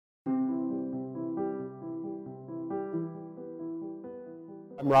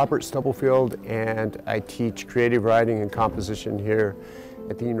I'm Robert Stubblefield, and I teach creative writing and composition here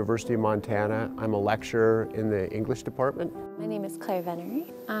at the University of Montana. I'm a lecturer in the English department. My name is Claire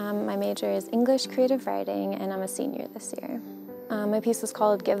Venery. My major is English creative writing, and I'm a senior this year. My piece is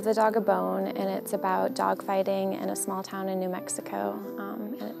called Give the Dog a Bone, and it's about dog fighting in a small town in New Mexico.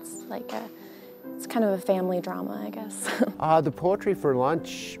 And it's kind of a family drama, I guess. The Poetry for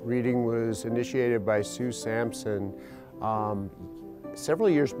Lunch reading was initiated by Sue Sampson several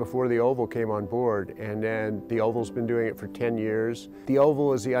years before the Oval came on board, and then the Oval's been doing it for 10 years. The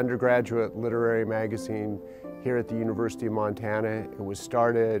Oval is the undergraduate literary magazine here at the University of Montana. It was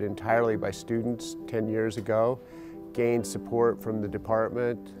started entirely by students 10 years ago, gained support from the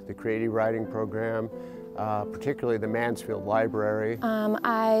department, the creative writing program, particularly the Mansfield Library.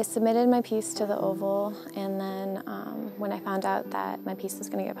 I submitted my piece to the Oval, and then when I found out that my piece was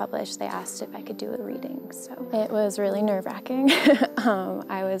going to get published, they asked if I could do a reading. So it was really nerve-wracking.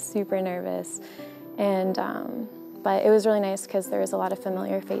 I was super nervous, and but it was really nice because there was a lot of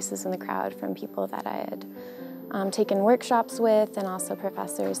familiar faces in the crowd from people that I had taken workshops with, and also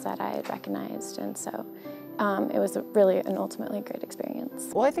professors that I had recognized, and so it was really an ultimately great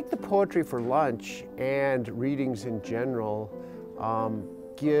experience. Well, I think the Poetry for Lunch and readings in general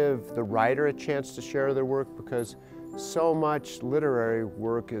give the writer a chance to share their work, because so much literary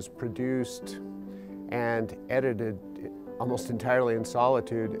work is produced and edited almost entirely in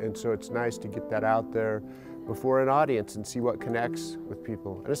solitude, and so it's nice to get that out there before an audience and see what connects with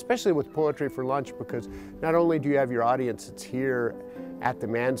people. And especially with Poetry for Lunch, because not only do you have your audience that's here at the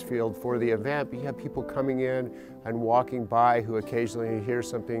Mansfield for the event, but you have people coming in and walking by who occasionally hear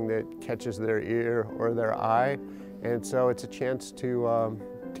something that catches their ear or their eye. And so it's a chance to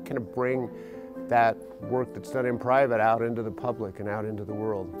kind of bring that work that's done in private out into the public and out into the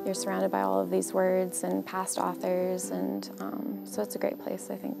world. You're surrounded by all of these words and past authors, and so it's a great place,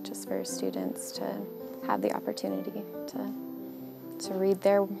 I think, just for students to have the opportunity to read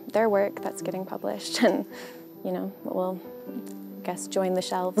their work that's getting published, and, you know, we'll, I guess, join the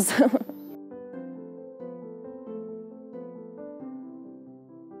shelves.